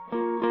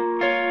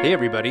Hey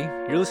everybody,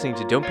 you're listening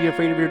to Don't Be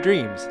Afraid of Your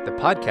Dreams, the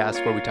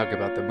podcast where we talk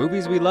about the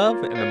movies we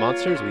love and the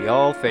monsters we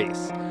all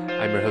face.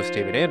 I'm your host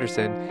David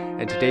Anderson,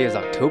 and today is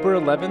October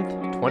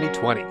 11th,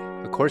 2020,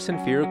 A Course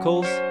in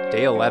Miracles,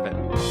 Day 11.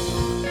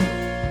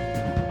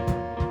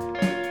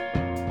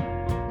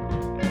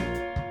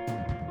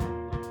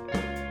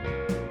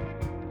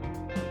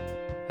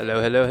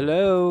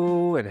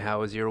 Hello, and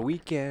how was your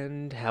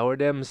weekend? How are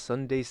them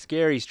Sunday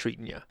scaries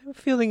treating you? I'm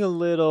feeling a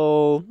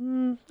little,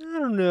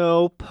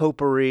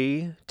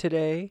 potpourri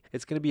today.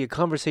 It's going to be a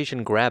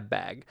conversation grab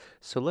bag,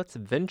 so let's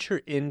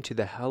venture into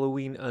the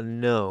Halloween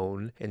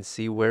unknown and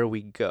see where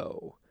we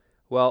go.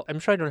 Well, I'm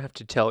sure I don't have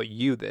to tell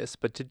you this,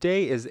 but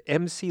today is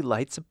MC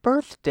Lyte's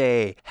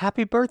birthday.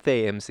 Happy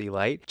birthday, MC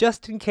Lyte.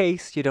 Just in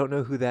case you don't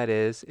know who that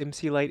is,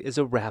 MC Lyte is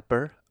a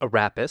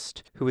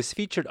rappist, who was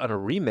featured on a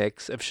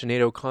remix of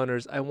Sinead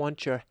O'Connor's I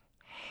Want Your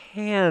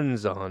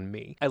Hands on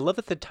Me. I love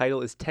that the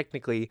title is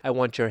technically I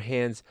Want Your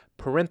Hands,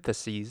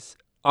 parentheses,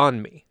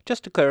 on me.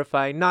 Just to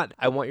clarify, not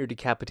I want your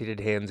decapitated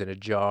hands in a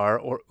jar,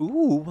 or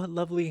ooh, what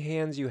lovely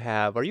hands you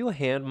have. Are you a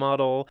hand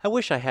model? I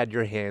wish I had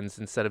your hands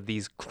instead of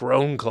these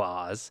crone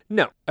claws.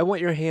 No, I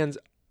want your hands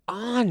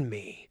on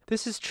me.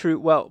 This is true,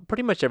 well,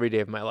 pretty much every day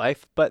of my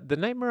life, but the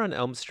Nightmare on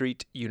Elm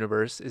Street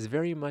universe is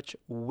very much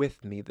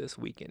with me this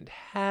weekend,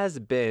 has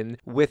been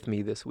with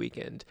me this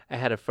weekend. I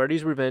had a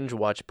Freddy's Revenge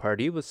watch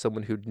party with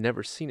someone who'd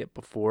never seen it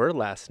before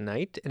last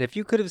night, and if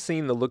you could have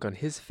seen the look on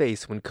his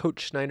face when Coach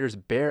Schneider's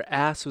bare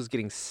ass was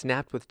getting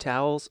snapped with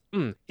towels,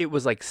 it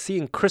was like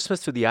seeing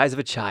Christmas through the eyes of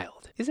a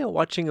child. Isn't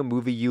watching a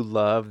movie you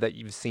love that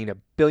you've seen a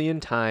billion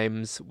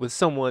times with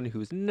someone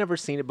who's never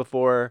seen it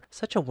before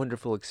such a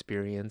wonderful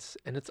experience?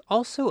 And it's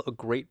also a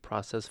great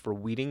process for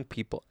weeding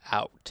people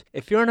out.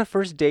 If you're on a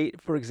first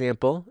date, for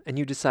example, and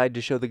you decide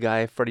to show the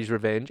guy Freddy's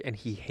Revenge and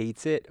he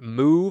hates it,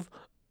 move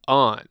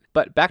on.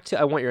 But back to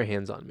I Want Your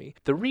Hands on Me.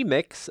 The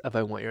remix of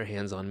I Want Your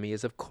Hands on Me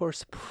is of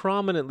course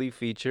prominently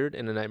featured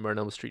in A Nightmare on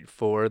Elm Street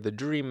 4, The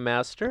Dream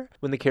Master.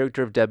 When the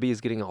character of Debbie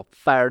is getting all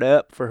fired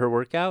up for her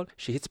workout,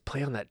 she hits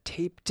play on that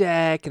tape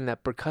deck and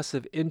that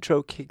percussive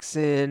intro kicks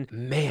in.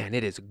 Man,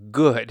 it is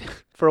good.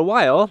 For a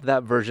while,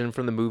 that version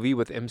from the movie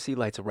with MC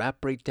Lyte's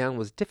rap breakdown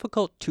was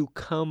difficult to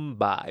come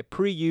by.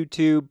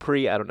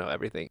 Pre-YouTube, I don't know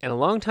everything. And a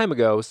long time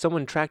ago,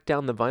 someone tracked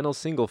down the vinyl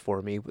single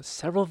for me with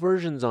several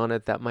versions on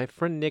it that my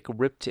friend Nick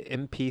ripped to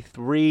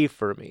MP3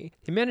 for me.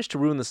 He managed to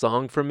ruin the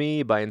song for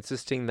me by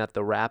insisting that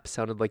the rap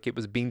sounded like it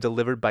was being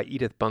delivered by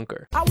Edith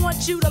Bunker. I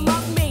want you to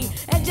love me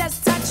and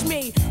just touch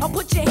me. I'll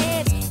put your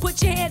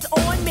hands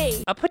on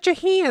me. I'll put your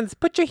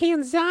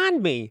hands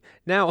on me.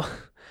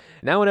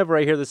 Now whenever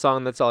I hear the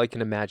song, that's all I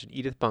can imagine.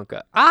 Edith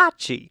Bunker.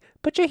 Archie,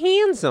 put your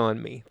hands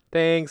on me.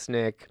 Thanks,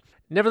 Nick.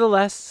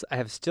 Nevertheless, I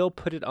have still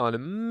put it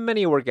on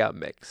many a workout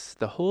mix.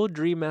 The whole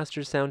Dream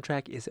Master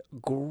soundtrack is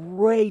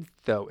great,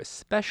 though,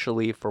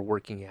 especially for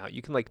working out.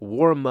 You can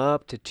warm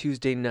up to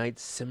Tuesday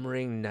night's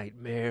simmering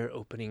nightmare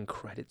opening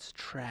credits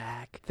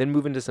track, then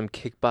move into some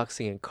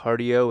kickboxing and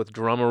cardio with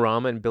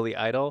Dramarama and Billy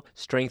Idol,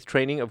 strength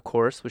training, of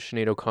course, with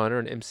Sinead O'Connor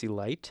and MC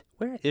Lyte.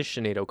 Where is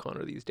Sinead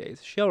O'Connor these days?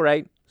 Is she all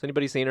right? Has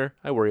anybody seen her?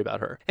 I worry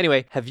about her.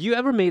 Anyway, have you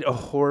ever made a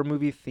horror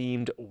movie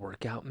themed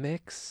workout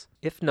mix?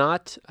 If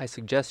not, I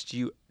suggest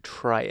you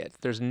try it.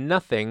 There's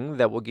nothing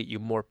that will get you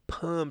more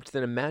pumped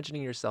than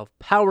imagining yourself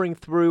powering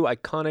through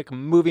iconic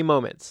movie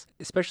moments.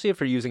 Especially if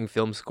you're using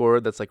film score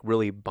that's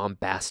really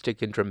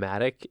bombastic and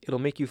dramatic, it'll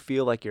make you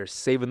feel like you're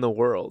saving the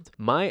world.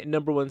 My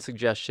number one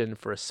suggestion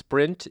for a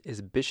sprint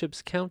is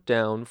Bishop's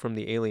Countdown from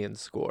the Alien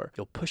score.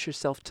 You'll push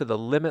yourself to the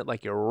limit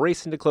like you're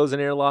racing to close an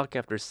airlock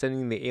after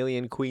sending the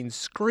alien queen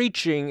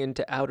screeching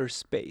into outer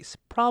space.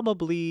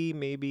 Probably,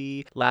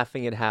 maybe,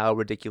 laughing at how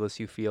ridiculous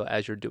you feel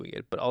as you're doing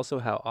it, but also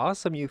how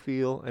awesome you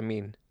feel. I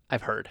mean,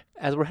 I've heard.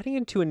 As we're heading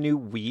into a new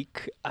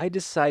week, I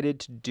decided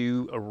to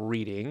do a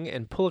reading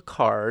and pull a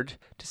card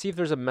to see if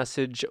there's a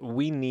message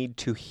we need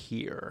to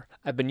hear.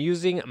 I've been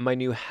using my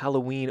new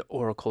Halloween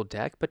Oracle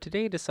deck, but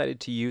today I decided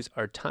to use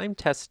our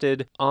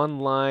time-tested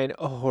online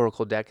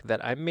Oracle deck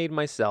that I made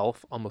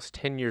myself almost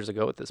 10 years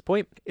ago at this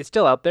point. It's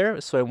still out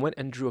there, so I went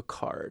and drew a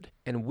card.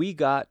 And we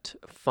got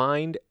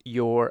Find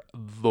Your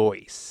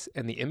Voice.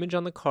 And the image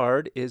on the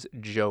card is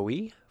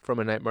Joey from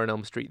A Nightmare on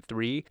Elm Street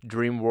 3,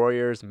 Dream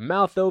Warrior's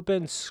mouth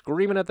open,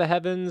 screaming at the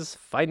heavens,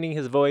 finding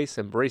his voice,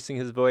 embracing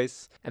his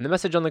voice. And the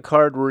message on the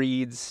card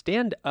reads,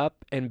 "Stand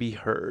up and be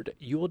heard.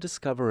 You will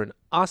discover an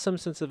awesome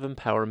sense of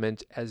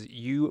empowerment as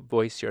you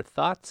voice your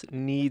thoughts,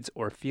 needs,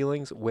 or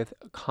feelings with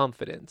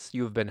confidence.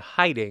 You have been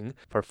hiding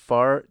for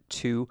far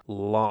too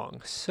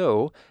long."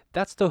 So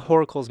that's the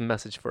Oracle's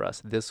message for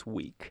us this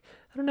week.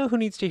 I don't know who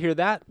needs to hear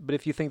that, but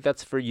if you think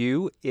that's for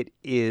you, it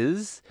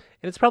is,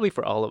 and it's probably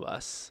for all of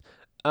us.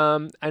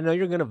 I know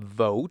you're going to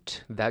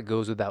vote. That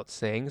goes without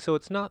saying. So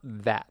it's not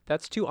that.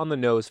 That's too on the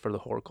nose for the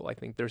Horacle, I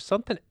think. There's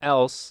something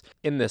else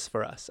in this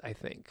for us, I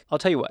think. I'll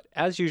tell you what.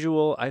 As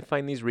usual, I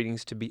find these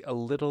readings to be a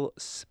little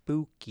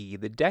spooky.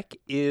 The deck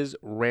is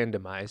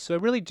randomized, so I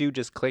really do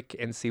just click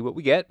and see what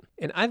we get.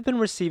 And I've been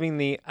receiving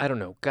the,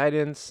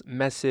 guidance,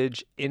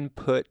 message,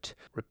 input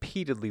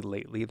repeatedly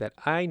lately that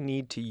I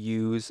need to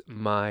use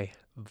my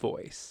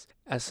voice.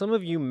 As some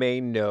of you may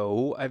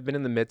know, I've been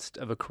in the midst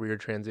of a career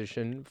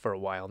transition for a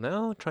while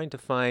now, trying to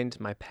find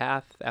my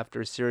path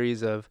after a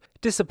series of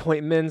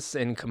disappointments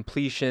and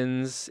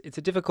completions. It's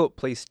a difficult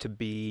place to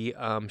be.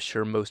 I'm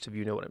sure most of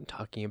you know what I'm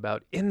talking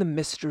about. In the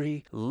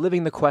mystery,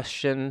 living the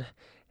question,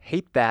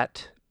 hate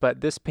that.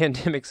 But this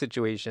pandemic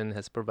situation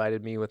has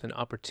provided me with an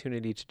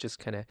opportunity to just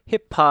kind of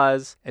hit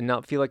pause and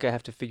not feel like I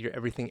have to figure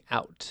everything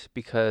out,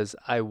 because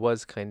I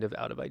was kind of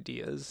out of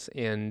ideas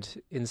and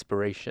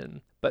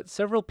inspiration. But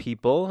several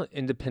people,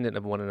 independent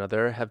of one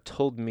another, have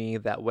told me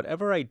that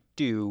whatever I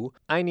do,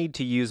 I need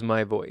to use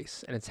my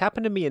voice. And it's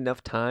happened to me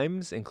enough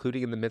times,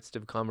 including in the midst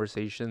of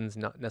conversations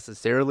not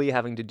necessarily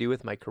having to do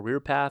with my career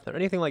path or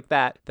anything like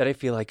that, that I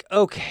feel like,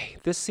 okay,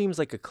 this seems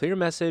like a clear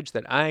message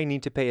that I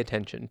need to pay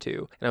attention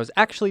to. And I was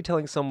actually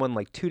telling someone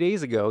like 2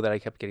 days ago that I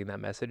kept getting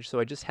that message, so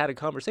I just had a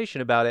conversation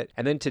about it.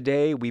 And then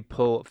today we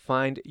pull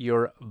Find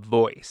Your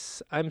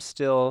Voice. I'm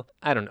still,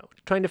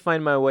 trying to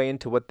find my way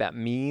into what that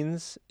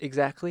means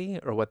exactly,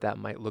 or what that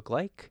might look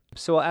like.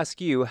 So I'll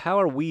ask you, how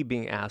are we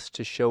being asked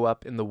to show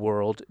up in the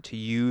world to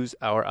use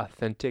our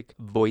authentic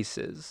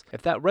voices?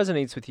 If that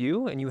resonates with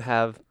you and you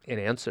have an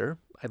answer,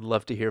 I'd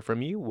love to hear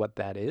from you what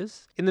that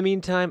is. In the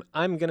meantime,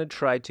 I'm going to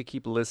try to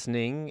keep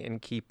listening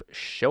and keep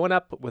showing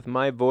up with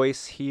my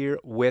voice here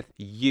with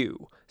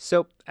you.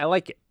 So I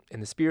like it. In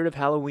the spirit of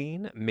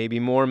Halloween, maybe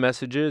more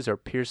messages are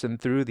piercing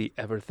through the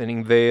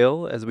ever-thinning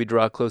veil as we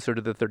draw closer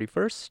to the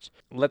 31st.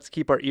 Let's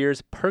keep our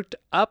ears perked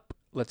up.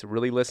 Let's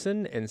really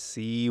listen and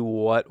see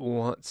what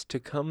wants to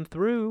come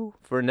through.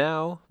 For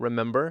now,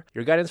 remember,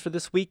 your guidance for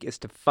this week is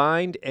to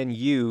find and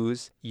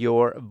use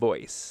your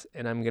voice.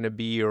 And I'm going to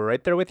be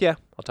right there with you.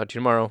 I'll talk to you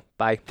tomorrow.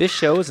 Bye. This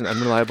show is an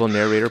Unreliable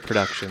Narrator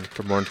production.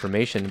 For more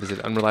information, visit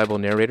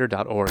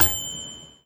unreliablenarrator.org.